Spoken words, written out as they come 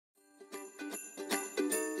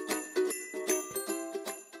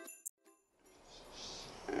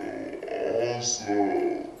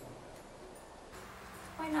Why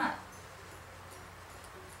not?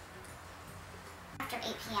 After 8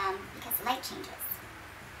 p.m. because the light changes.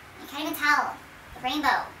 You can't even tell the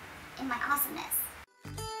rainbow in my awesomeness.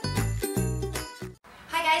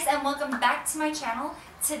 Hi guys, and welcome back to my channel.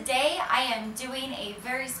 Today I am doing a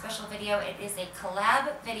very special video. It is a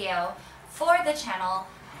collab video for the channel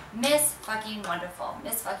Miss Fucking Wonderful.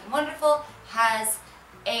 Miss Fucking Wonderful has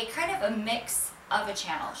a kind of a mix of a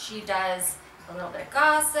channel. She does a little bit of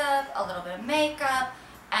gossip, a little bit of makeup,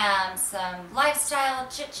 some lifestyle,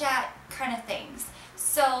 chit chat kind of things.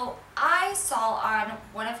 So I saw on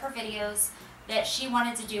one of her videos that she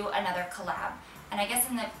wanted to do another collab. And I guess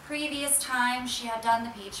in the previous time she had done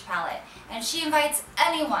the peach palette. And she invites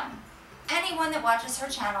anyone that watches her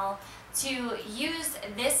channel to use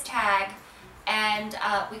this tag, and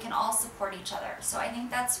we can all support each other. So I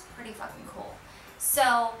think that's pretty fucking cool.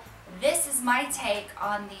 So this is my take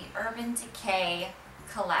on the Urban Decay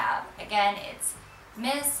collab. Again, it's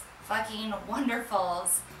Miss Fucking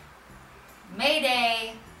Wonderful's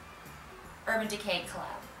Mayday Urban Decay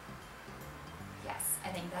collab. Yes, I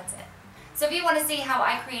think that's it. So if you want to see how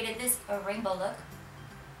I created this rainbow look,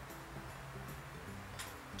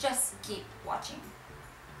 just keep watching.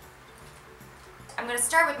 I'm going to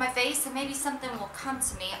start with my face and maybe something will come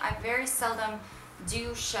to me. I very seldom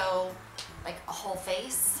do show like a whole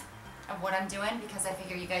face of what I'm doing because I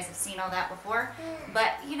figure you guys have seen all that before.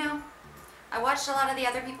 But you know, I watched a lot of the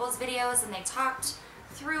other people's videos and they talked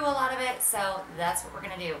through a lot of it, so that's what we're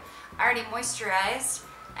going to do. I already moisturized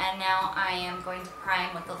and now I am going to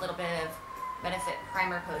prime with a little bit of Benefit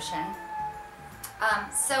Primer Potion.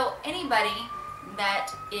 So anybody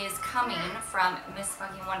that is coming from Miss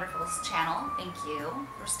Fucking Wonderful's channel, thank you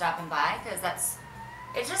for stopping by, because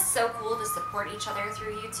it's just so cool to support each other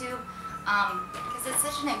through YouTube, because it's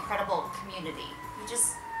such an incredible community.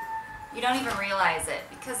 You don't even realize it,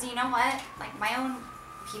 because you know what, like my own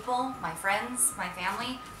people, my friends, my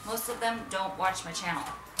family, most of them don't watch my channel.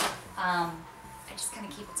 I just kind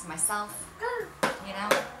of keep it to myself, you know.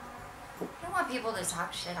 You don't want people to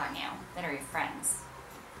talk shit on you that are your friends.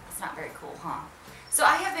 That's not very cool, huh? So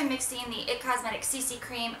I have been mixing the It Cosmetics CC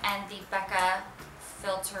Cream and the Becca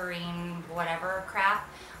Filtering whatever crap.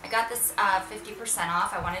 I got this 50%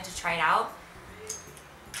 off. I wanted to try it out.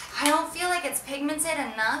 I don't feel like it's pigmented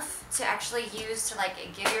enough to actually use to like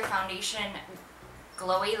give your foundation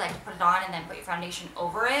glowy, like put it on and then put your foundation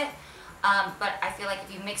over it. But I feel like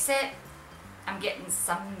if you mix it, I'm getting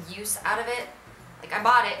some use out of it. Like I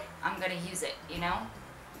bought it, I'm gonna use it, you know?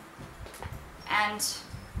 And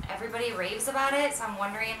everybody raves about it, so I'm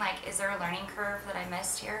wondering like, is there a learning curve that I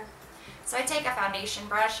missed here? So I take a foundation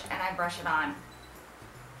brush and I brush it on.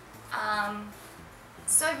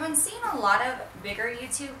 So I've been seeing a lot of bigger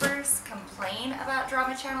YouTubers complain about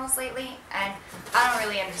drama channels lately, and I don't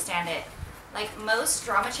really understand it. Like most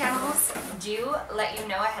drama channels do let you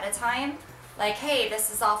know ahead of time, like, hey,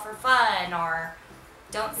 this is all for fun, or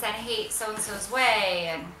don't send hate so-and-so's way,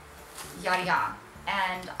 and yada yada.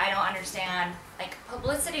 And I don't understand, like,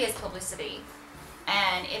 publicity is publicity.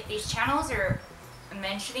 And if these channels are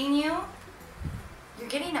mentioning you, you're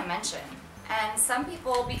getting a mention. And some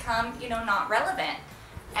people become, you know, not relevant.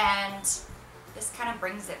 And this kind of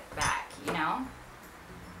brings it back, you know?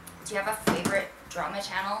 Do you have a favorite drama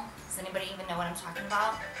channel? Does anybody even know what I'm talking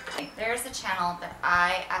about? Like, there's a channel that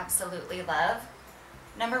I absolutely love.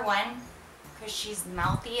 Number one, because she's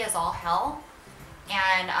mouthy as all hell,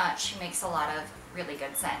 and she makes a lot of really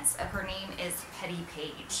good sense. Her name is Petty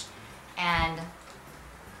Page, and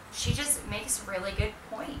she just makes really good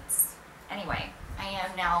points. Anyway, I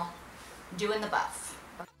am now doing the buff.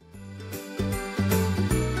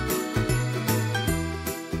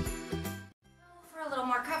 For a little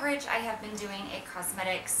more coverage, I have been doing a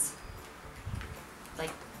cosmetics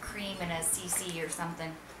like cream in a CC or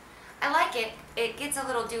something. I like it. It gets a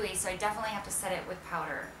little dewy, so I definitely have to set it with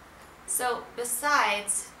powder. So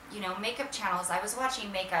besides, you know, makeup channels, I was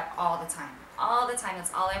watching makeup all the time. All the time,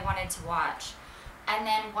 that's all I wanted to watch. And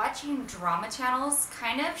then watching drama channels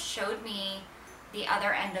kind of showed me the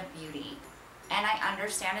other end of beauty. And I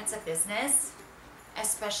understand it's a business,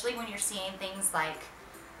 especially when you're seeing things like,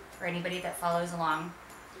 for anybody that follows along,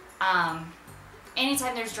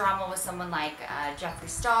 anytime there's drama with someone like Jeffree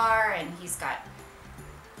Star, and he's got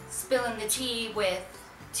spilling the tea with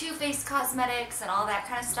Too Faced Cosmetics and all that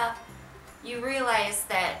kind of stuff, you realize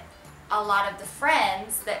that a lot of the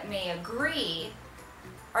friends that may agree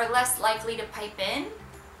are less likely to pipe in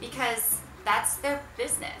because that's their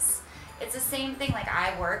business. It's the same thing, like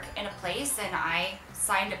I work in a place and I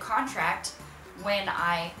signed a contract when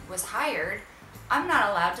I was hired. I'm not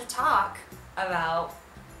allowed to talk about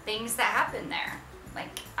things that happen there.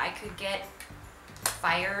 Like I could get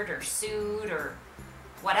fired or sued or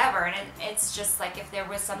whatever, and it's just like if there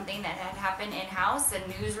was something that had happened in-house and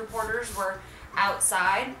news reporters were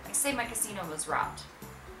outside, like say my casino was robbed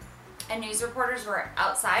and news reporters were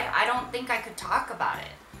outside, I don't think I could talk about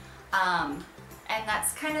it. And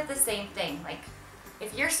that's kind of the same thing. Like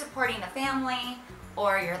if you're supporting a family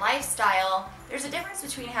or your lifestyle, there's a difference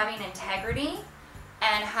between having integrity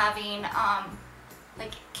and having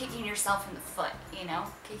like kicking yourself in the foot, you know,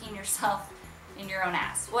 kicking yourself in your own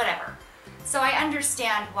ass, whatever. So I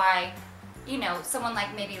understand why, you know, someone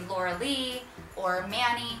like maybe Laura Lee or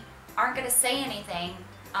Manny aren't going to say anything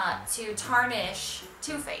to tarnish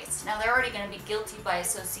Too Faced. Now they're already going to be guilty by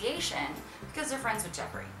association because they're friends with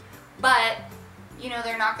Jeffree. But, you know,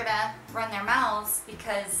 they're not going to run their mouths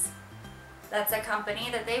because that's a company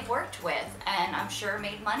that they've worked with and I'm sure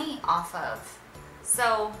made money off of.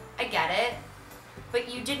 So I get it,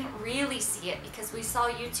 but you didn't really see it because we saw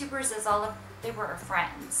YouTubers as they were our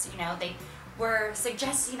friends. You know, they were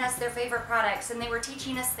suggesting us their favorite products and they were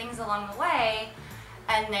teaching us things along the way,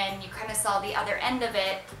 and then you kind of saw the other end of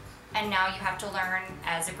it, and now you have to learn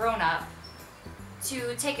as a grown-up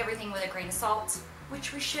to take everything with a grain of salt,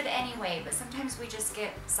 which we should anyway, but sometimes we just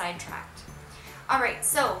get sidetracked. Alright,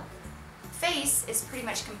 so face is pretty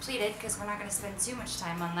much completed because we're not going to spend too much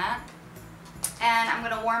time on that. And I'm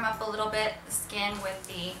going to warm up a little bit the skin with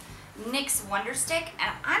the NYX Wonder Stick,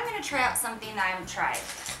 and I'm going to try out something that I haven't tried.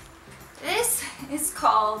 This is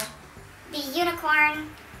called the Unicorn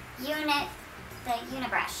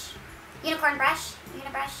Unibrush. Unicorn brush?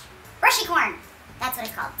 Unibrush? Brushy corn! That's what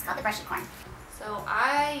it's called. It's called the Brushy corn. So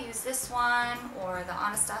I use this one or the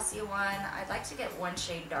Anastasia one. I'd like to get one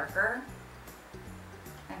shade darker.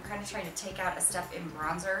 I'm kind of trying to take out a step in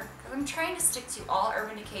bronzer because I'm trying to stick to all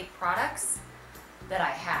Urban Decay products that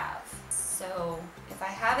I have. So if I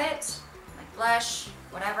have it, like blush,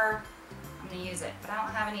 whatever, I'm going to use it. But I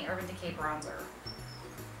don't have any Urban Decay bronzer.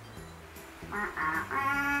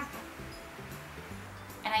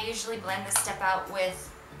 And I usually blend this step out with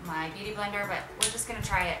my beauty blender, but we're just going to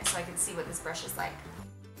try it so I can see what this brush is like.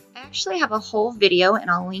 I actually have a whole video and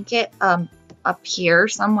I'll link it up here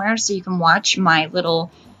somewhere so you can watch my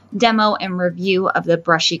little demo and review of the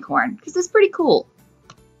brushy corn because it's pretty cool.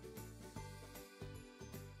 Okay,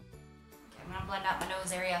 I'm going to blend out my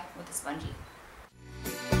nose area with a spongy. I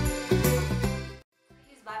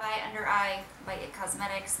use Bye Bye Under Eye by It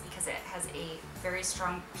Cosmetics because it has a very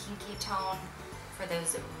strong pinky tone for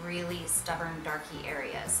those really stubborn darky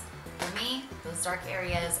areas. For me, those dark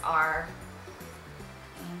areas are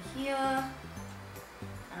in here,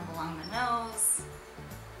 kind of along the nose,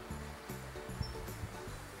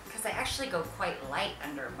 because I actually go quite light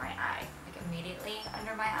under my eye, like immediately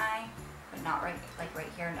under my eye, but not right, like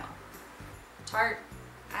right here, no. Tarte,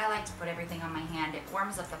 I like to put everything on my hand. It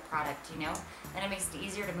warms up the product, you know, and it makes it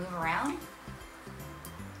easier to move around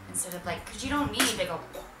instead of like, because you don't need to go,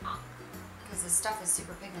 because this stuff is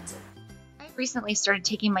super pigmented. I recently started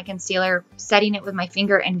taking my concealer, setting it with my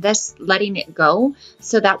finger, and thus letting it go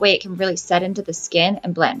so that way it can really set into the skin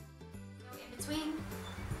and blend. So in between,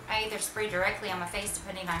 I either spray directly on my face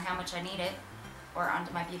depending on how much I need it, or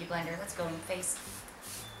onto my beauty blender. Let's go in the face.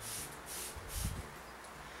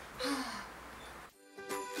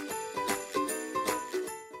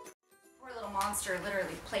 Poor little monster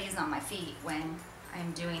literally plays on my feet when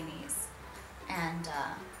I'm doing these, and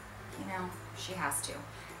you know, she has to.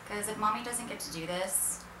 Because if mommy doesn't get to do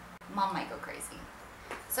this, mom might go crazy.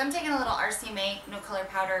 So I'm taking a little RC Make No Color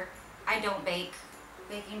Powder. I don't bake.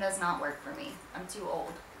 Baking does not work for me. I'm too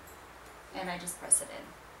old. And I just press it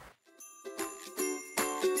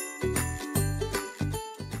in.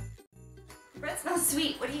 Bread smells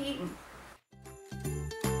sweet. What are you eating? I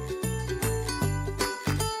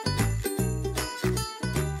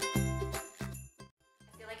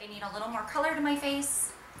feel like I need a little more color to my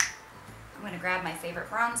face. I'm going to grab my favorite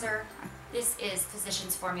bronzer. This is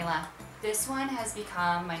Physicians Formula. This one has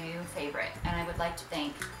become my new favorite, and I would like to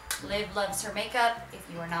thank Liv Loves Her Makeup. If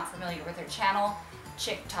you are not familiar with her channel,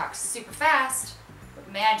 chick talks super fast, but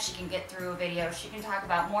man, she can get through a video. She can talk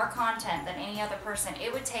about more content than any other person.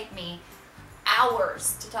 It would take me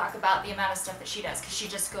hours to talk about the amount of stuff that she does because she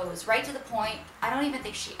just goes right to the point. I don't even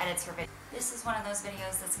think she edits her video. This is one of those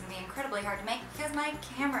videos that's going to be incredibly hard to make because my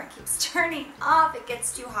camera keeps turning off. It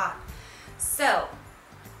gets too hot. So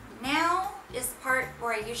now is the part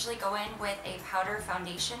where I usually go in with a powder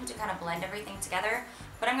foundation to kind of blend everything together,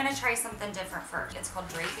 but I'm going to try something different first. It's called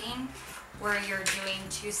draping, where you're doing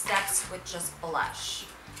 2 steps with just blush.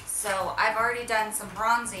 So I've already done some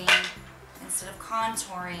bronzing instead of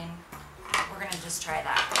contouring. We're going to just try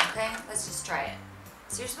that, okay? Let's just try it.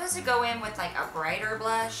 So you're supposed to go in with like a brighter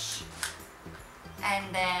blush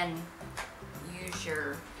and then use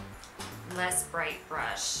your less bright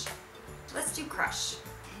brush. Let's do Crush.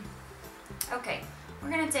 Okay, we're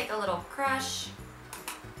gonna take a little Crush.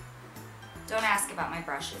 Don't ask about my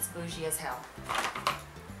brush, it's bougie as hell.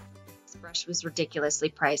 This brush was ridiculously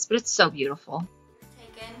priced, but it's so beautiful.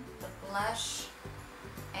 You're taking the blush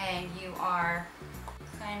and you are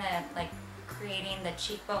kind of like creating the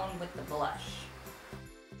cheekbone with the blush.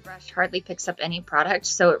 The brush hardly picks up any product,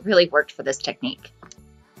 so it really worked for this technique.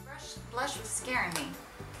 Blush was scaring me.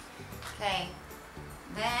 Okay,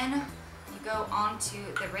 then you go onto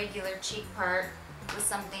the regular cheek part with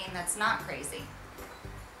something that's not crazy.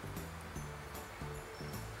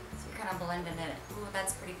 So you're kind of blending it. Ooh,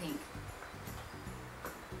 that's pretty pink.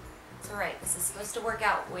 It's alright, this is supposed to work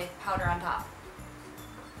out with powder on top.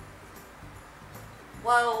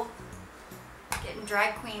 Whoa, getting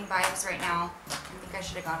drag queen vibes right now. I think I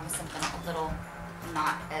should have gone with something a little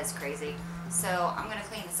not as crazy. So I'm gonna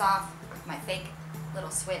clean this off with my fake little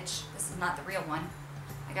switch. This is not the real one.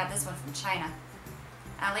 I got this one from China.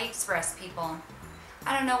 AliExpress, people.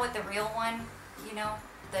 I don't know what the real one, you know,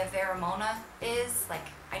 the Veramona is. Like,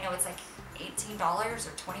 I know it's like $18 or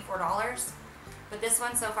 $24, but this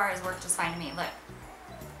one so far has worked just fine to me. Look,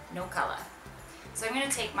 no color. So I'm gonna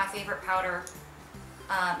take my favorite powder,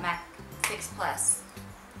 MAC Fix Plus,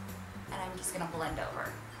 and I'm just gonna blend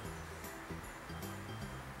over.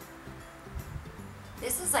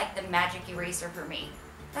 This is like the magic eraser for me.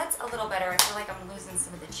 That's a little better. I feel like I'm losing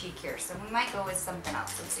some of the cheek here, so we might go with something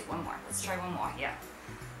else. Let's do one more. Let's try one more. Yeah.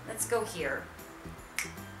 Let's go here.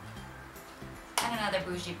 And another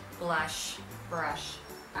bougie blush brush.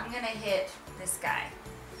 I'm gonna hit this guy.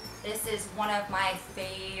 This is one of my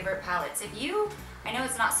favorite palettes. If you, I know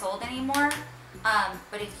it's not sold anymore,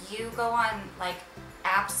 but if you go on like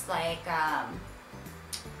apps like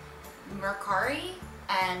Mercari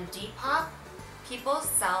and Depop, people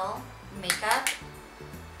sell makeup,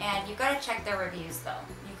 and you gotta check their reviews though.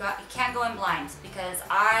 You can't go in blind, because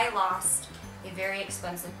I lost a very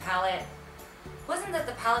expensive palette. It wasn't that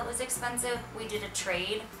the palette was expensive, we did a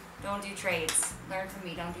trade. Don't do trades. Learn from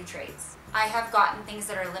me, don't do trades. I have gotten things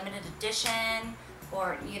that are limited edition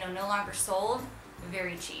or, you know, no longer sold,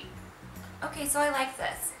 very cheap. Okay, so I like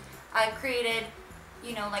this. I've created,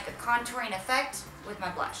 you know, like a contouring effect with my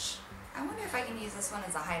blush. I wonder if I can use this one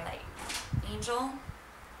as a highlight. Angel.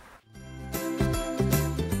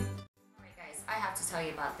 Alright guys, I have to tell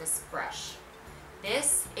you about this brush.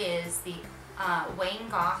 This is the Wayne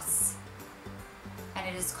Goss, and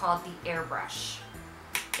it is called the Airbrush.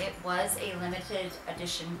 It was a limited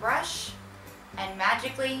edition brush, and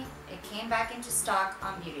magically it came back into stock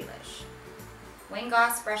on Beautylish. Wayne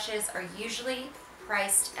Goss brushes are usually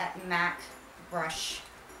priced at MAC brush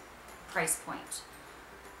price point.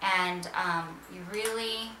 And you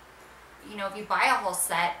really, you know, if you buy a whole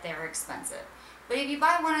set, they're expensive. But if you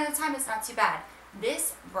buy one at a time, it's not too bad.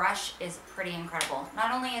 This brush is pretty incredible.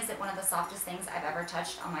 Not only is it one of the softest things I've ever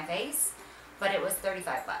touched on my face, but it was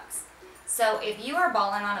 35 bucks. So if you are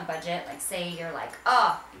balling on a budget, like say you're like,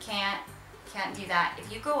 oh, can't do that.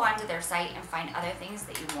 If you go onto their site and find other things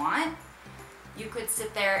that you want, you could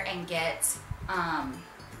sit there and get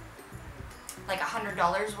like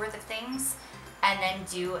 $100 worth of things and then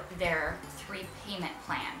do their 3 payment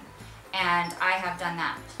plan. And I have done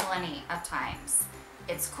that plenty of times.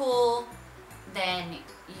 It's cool. Then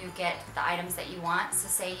you get the items that you want. So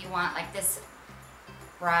say you want like this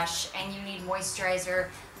brush and you need moisturizer,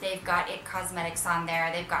 they've got IT Cosmetics on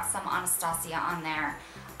there, they've got some Anastasia on there.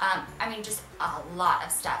 I mean, just a lot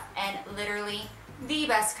of stuff, and literally the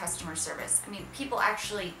best customer service. I mean, people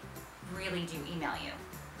actually really do email you,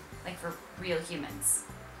 like for real humans.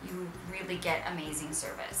 You really get amazing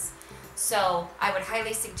service. So I would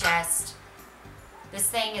highly suggest, this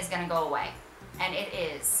thing is gonna go away, and it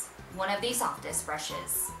is one of the softest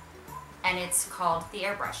brushes, and it's called the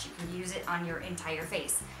Airbrush. You can use it on your entire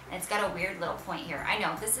face, and it's got a weird little point here. I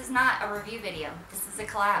know this is not a review video, this is a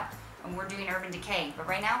collab, and we're doing Urban Decay, but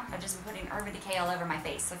right now I've just been putting Urban Decay all over my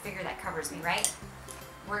face, so I figure that covers me, right?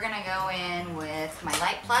 We're gonna go in with my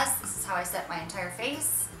Light Plus. This is how I set my entire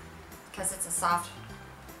face, because it's a soft,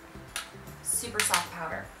 super soft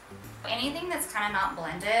powder. Anything that's kind of not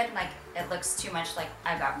blended, like it looks too much like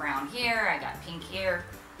I've got brown here, I got pink here,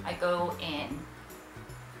 I go in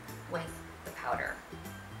with the powder.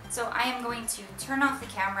 So I am going to turn off the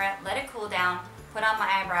camera, let it cool down, put on my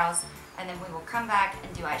eyebrows, and then we will come back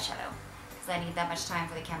and do eyeshadow, because I need that much time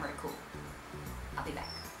for the camera to cool. I'll be back.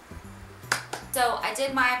 So I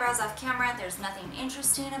did my eyebrows off camera. There's nothing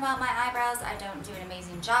interesting about my eyebrows. I don't do an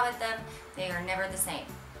amazing job at them. They are never the same,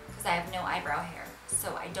 because I have no eyebrow hair.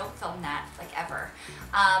 so I don't film that like ever.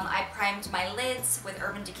 I primed my lids with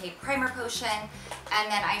Urban Decay Primer Potion,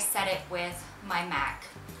 and then I set it with my MAC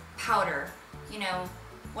powder. You know,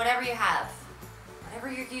 whatever you have,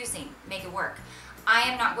 whatever you're using, make it work. I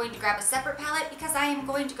am not going to grab a separate palette because I am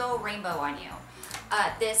going to go rainbow on you.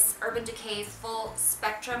 This Urban Decay Full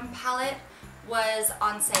Spectrum palette was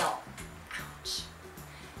on sale. Ouch.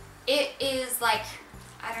 It is like,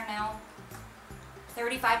 I don't know,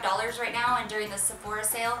 $35 right now, and during the Sephora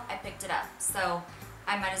sale, I picked it up. So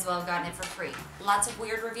I might as well have gotten it for free. Lots of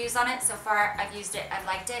weird reviews on it. So far, I've used it, I've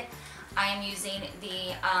liked it. I am using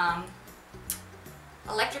the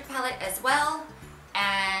electric palette as well,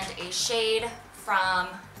 and a shade from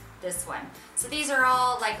this one. So these are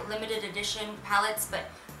all like limited edition palettes, but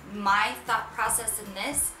my thought process in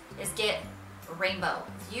this is get rainbow.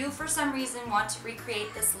 If you for some reason want to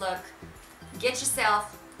recreate this look, get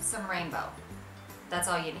yourself some rainbow. That's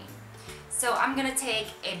all you need. So I'm gonna take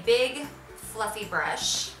a big fluffy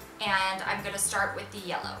brush and I'm gonna start with the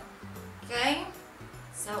yellow. Okay?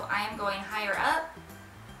 So I am going higher up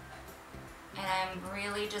and I'm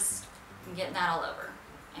really just getting that all over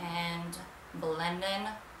and blending.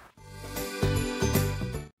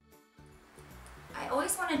 I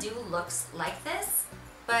always want to do looks like this,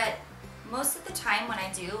 but most of the time when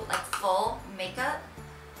I do like full makeup,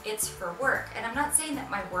 it's for work. And I'm not saying that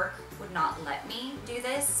my work would not let me do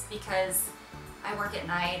this because I work at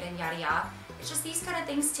night and yada yada. It's just these kind of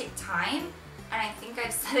things take time, and I think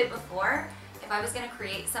I've said it before, if I was going to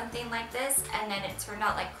create something like this and then it turned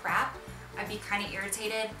out like crap, I'd be kind of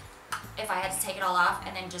irritated if I had to take it all off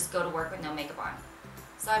and then just go to work with no makeup on.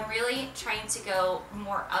 So I'm really trying to go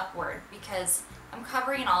more upward because I'm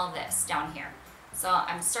covering all of this down here. So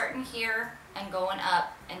I'm starting here and going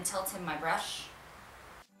up and tilting my brush.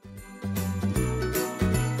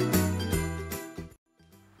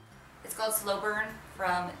 It's called Slow Burn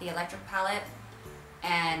from the Electric palette,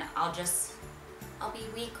 and I'll be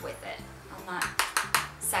weak with it. I'll not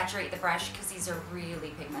saturate the brush because these are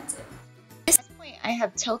really pigmented. At this point, I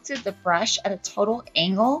have tilted the brush at a total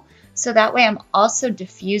angle, so that way I'm also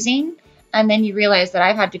diffusing, and then you realize that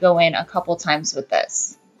I've had to go in a couple times with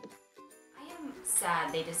this. I am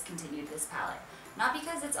sad they discontinued this palette. Not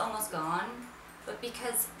because it's almost gone, but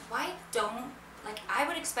because I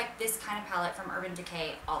would expect this kind of palette from Urban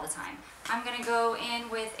Decay all the time. I'm gonna go in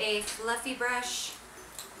with a fluffy brush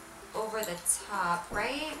over the top,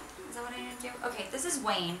 right? Is that what I need to do? Okay, this is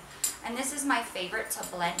Wayne, and this is my favorite to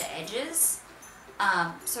blend edges.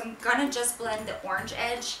 So I'm gonna just blend the orange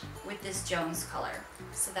edge with this Jones color.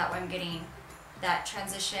 So that way I'm getting that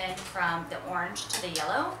transition from the orange to the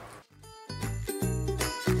yellow.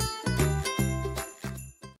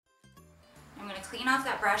 I'm gonna clean off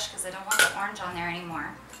that brush because I don't want the orange on there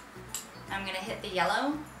anymore. I'm gonna hit the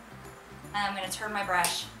yellow, and I'm gonna turn my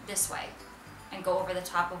brush this way and go over the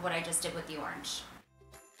top of what I just did with the orange.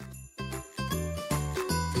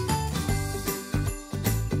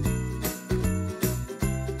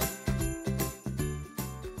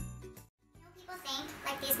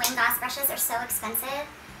 Gloss brushes are so expensive,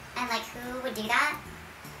 and like who would do that?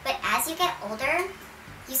 But as you get older,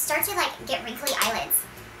 you start to like get wrinkly eyelids,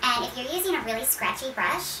 and if you're using a really scratchy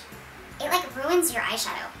brush, it like ruins your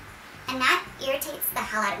eyeshadow, and that irritates the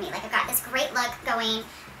hell out of me. Like I've got this great look going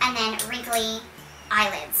and then wrinkly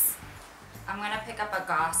eyelids. I'm gonna pick up a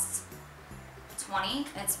Goss 20.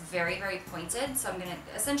 It's very, very pointed, so I'm gonna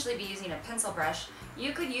essentially be using a pencil brush.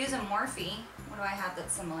 You could use a Morphe. What do I have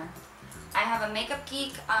that's similar? I have a Makeup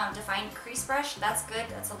Geek defined crease brush. That's good.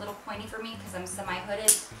 That's a little pointy for me because I'm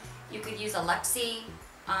semi-hooded. You could use a Luxie.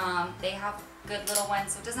 They have good little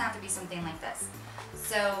ones, so it doesn't have to be something like this.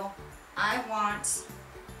 So I want,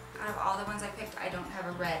 out of all the ones I picked, I don't have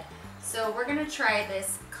a red. So we're going to try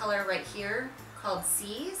this color right here called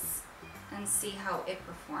C's and see how it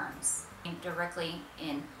performs directly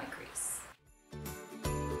in my crease.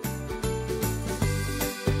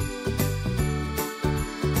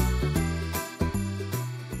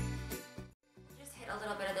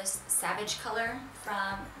 Savage color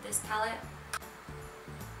from this palette.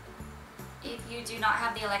 If you do not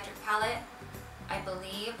have the electric palette, I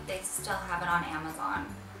believe they still have it on Amazon,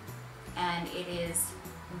 and it is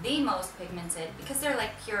the most pigmented because they're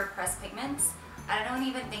like pure pressed pigments. I don't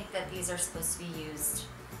even think that these are supposed to be used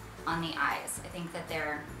on the eyes. I think that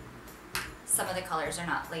some of the colors are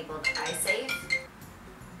not labeled eye safe.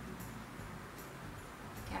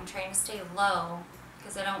 Okay, I'm trying to stay low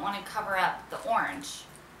because I don't want to cover up the orange.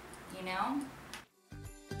 You know?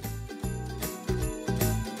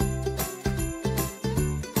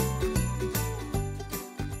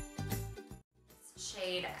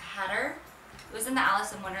 Shade Hatter It was in the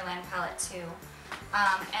Alice in Wonderland palette too.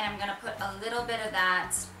 And I'm gonna put a little bit of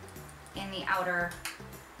that in the outer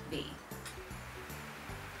V.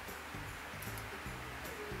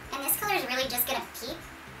 And this color is really just gonna peep,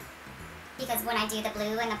 because when I do the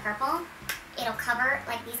blue and the purple, it'll cover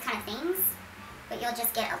like these kind of things, but you'll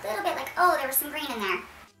just get a little bit like, oh, there was some green in there.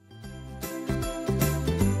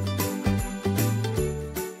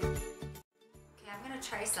 Okay, I'm gonna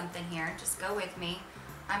try something here. Just go with me.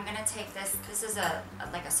 I'm gonna take this. This is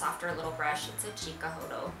like a softer little brush. It's a Chica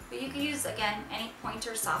Hodo, but you can use, again, any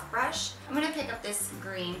pointer soft brush. I'm gonna pick up this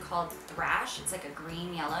green called Thrash. It's like a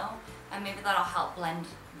green yellow, and maybe that'll help blend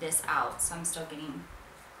this out. So I'm still getting.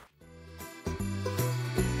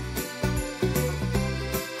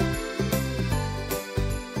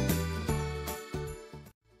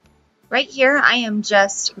 Right here, I am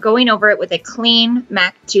just going over it with a clean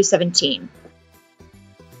MAC 217.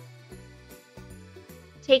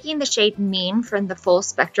 Taking the shade Mean from the Full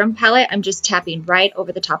Spectrum palette, I'm just tapping right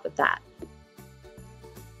over the top of that.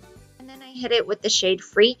 And then I hit it with the shade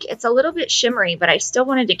Freak. It's a little bit shimmery, but I still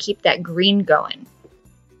wanted to keep that green going.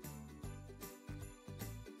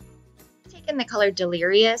 Taking the color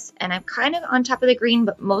Delirious, and I'm kind of on top of the green,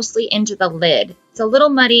 but mostly into the lid. It's a little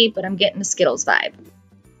muddy, but I'm getting the Skittles vibe.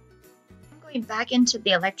 Going back into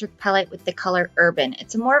the electric palette with the color Urban.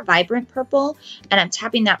 It's a more vibrant purple, and I'm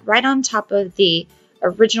tapping that right on top of the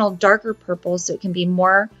original darker purple so it can be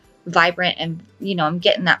more vibrant, and you know, I'm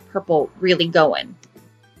getting that purple really going.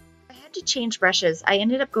 I had to change brushes. I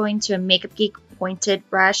ended up going to a Makeup Geek pointed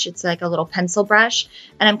brush. It's like a little pencil brush,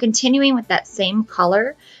 and I'm continuing with that same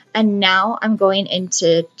color, and now I'm going in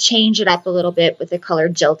to change it up a little bit with the color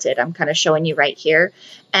Jilted. I'm kind of showing you right here,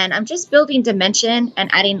 and I'm just building dimension and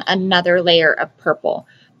adding another layer of purple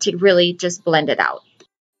to really just blend it out.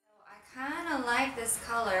 I kind of like this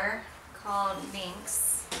color called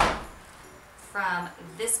Minx from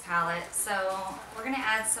this palette, so we're gonna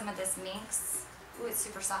add some of this Minx. Ooh, it's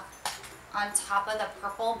super soft. On top of the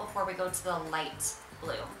purple before we go to the light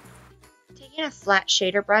blue. Taking a flat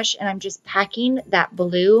shader brush, and I'm just packing that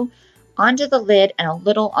blue onto the lid and a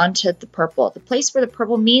little onto the purple. The place where the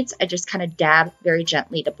purple meets, I just kind of dab very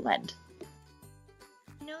gently to blend.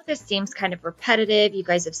 I know this seems kind of repetitive. You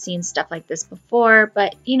guys have seen stuff like this before,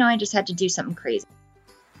 but you know, I just had to do something crazy.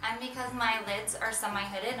 And because my lids are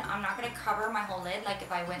semi-hooded, I'm not going to cover my whole lid like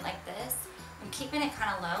if I went like this. I'm keeping it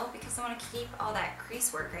kind of low because I want to keep all that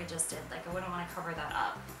crease work I just did. Like, I wouldn't want to cover that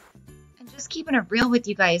up. And just keeping it real with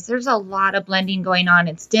you guys, there's a lot of blending going on.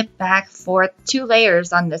 It's dip back, forth, 2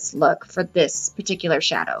 layers on this look for this particular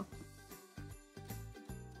shadow.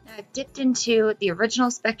 Now I've dipped into the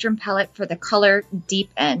original Spectrum palette for the color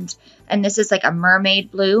Deep End, and this is like a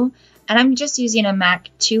mermaid blue. And I'm just using a MAC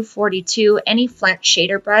 242, any flat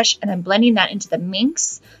shader brush, and I'm blending that into the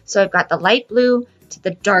Minx. So I've got the light blue to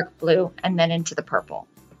the dark blue, and then into the purple.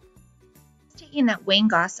 Taking that Wayne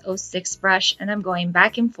Goss 06 brush, and I'm going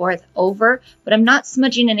back and forth over, but I'm not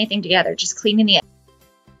smudging anything together, just cleaning the edge.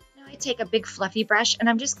 Now I take a big fluffy brush, and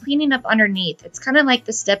I'm just cleaning up underneath. It's kind of like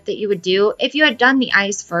the step that you would do if you had done the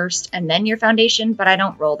eyes first and then your foundation, but I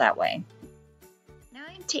don't roll that way. Now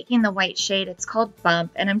I'm taking the white shade, it's called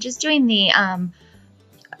Bump, and I'm just doing the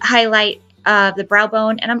highlight of the brow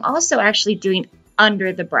bone, and I'm also actually doing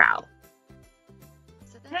under the brow.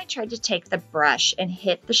 Then I tried to take the brush and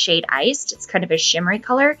hit the shade Iced. It's kind of a shimmery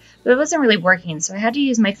color, but it wasn't really working, so I had to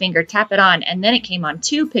use my finger, tap it on, and then it came on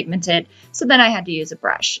too pigmented, so then I had to use a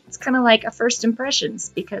brush. It's kind of like a first impressions,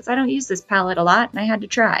 because I don't use this palette a lot, and I had to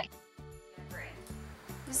try.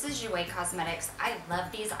 This is Jouer Cosmetics. I love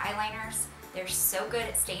these eyeliners. They're so good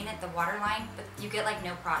at staying at the waterline, but you get like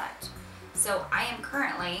no product. So I am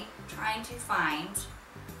currently trying to find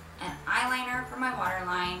an eyeliner for my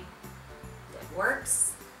waterline that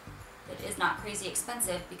works, that is not crazy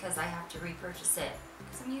expensive, because I have to repurchase it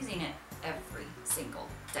because I'm using it every single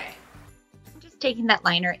day. I'm just taking that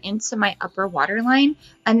liner into my upper waterline,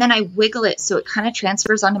 and then I wiggle it so it kind of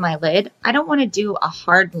transfers onto my lid. I don't want to do a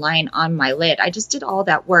hard line on my lid. I just did all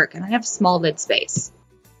that work, and I have small lid space.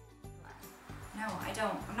 No, I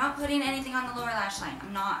don't. I'm not putting anything on the lower lash line.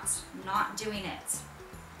 I'm not doing it.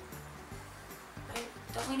 But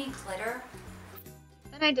don't we need glitter?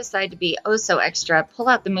 Then I decide to be oh so extra, pull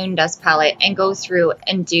out the Moon Dust palette, and go through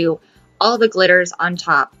and do all the glitters on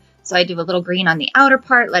top. So I do a little green on the outer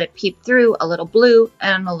part, let it peep through, a little blue,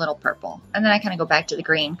 and a little purple. And then I kind of go back to the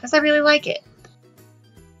green because I really like it.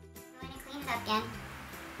 Go in and clean it up again.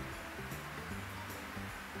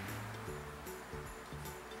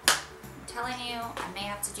 I'm telling you, I may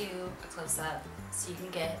have to do a close-up so you can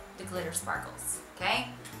get the glitter sparkles, okay?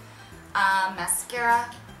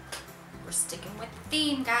 Mascara, we're sticking with the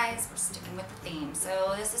theme, guys. We're sticking with the theme.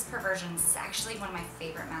 So this is Perversion. It's actually one of my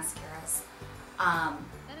favorite mascaras.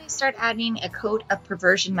 Then I start adding a coat of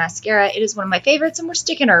Perversion mascara. It is one of my favorites, and we're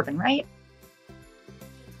sticking urban, right?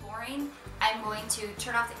 Boring. I'm going to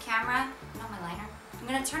turn off the camera. No, my liner. I'm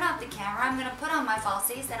going to turn off the camera. I'm going to put on my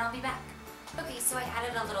falsies, and I'll be back. Okay, so I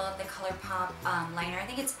added a little of the ColourPop liner. I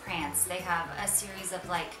think it's Prance. They have a series of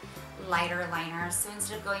like lighter liners. So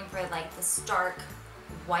instead of going for like the stark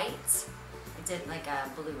white, I did like a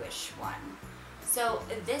bluish one. So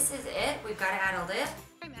this is it. We've got to add a lip.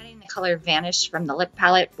 I'm adding the color Vanish from the lip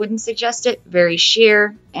palette. Wouldn't suggest it. Very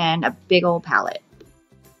sheer and a big old palette.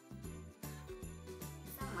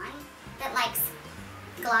 Someone that likes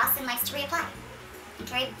gloss and likes to reapply and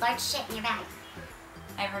carry large shit in your bag.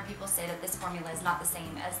 I've heard people say that this formula is not the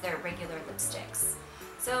same as their regular lipsticks.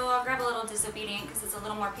 So I'll grab a little Disobedient because it's a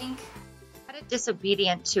little more pink. Added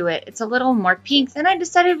Disobedient to it. It's a little more pink. Then I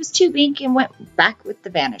decided it was too pink and went back with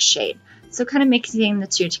the Vanish shade. So kind of mixing the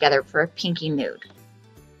two together for a pinky nude.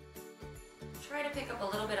 Try to pick up a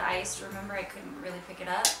little bit of ice. Remember, I couldn't really pick it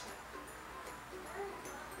up.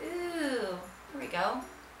 Ooh, here we go.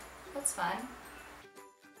 That's fun.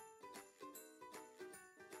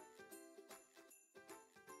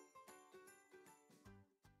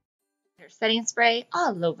 Setting spray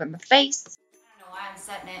all over my face. I don't know why I'm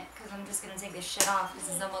setting it, because I'm just going to take this shit off.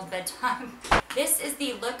 This is almost bedtime. This is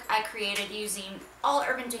the look I created using all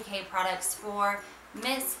Urban Decay products for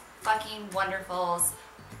Miss Fucking Wonderful's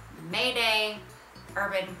May Day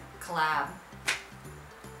Urban Collab.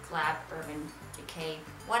 Collab, Urban Decay,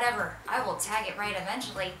 whatever. I will tag it right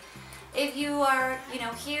eventually. If you are,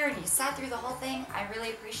 here and you sat through the whole thing, I really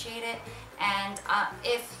appreciate it. And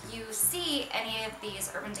if you see any of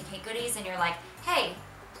these Urban Decay goodies and you're like, hey,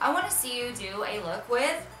 I want to see you do a look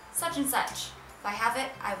with such and such. If I have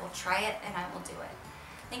it, I will try it and I will do it.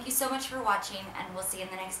 Thank you so much for watching, and we'll see you in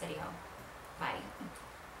the next video. Bye.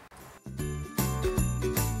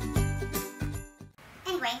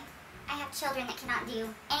 Anyway, I have children that cannot do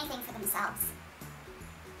anything for themselves.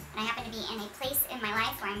 And I happen to be in a place in my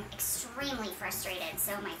life where I'm extremely frustrated,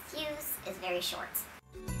 so my fuse is very short.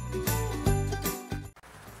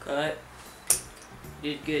 Cut.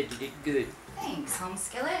 You did good, you did good. Thanks, home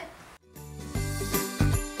skillet.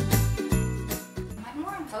 Am I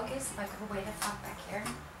more in focus if I go way the fuck back here?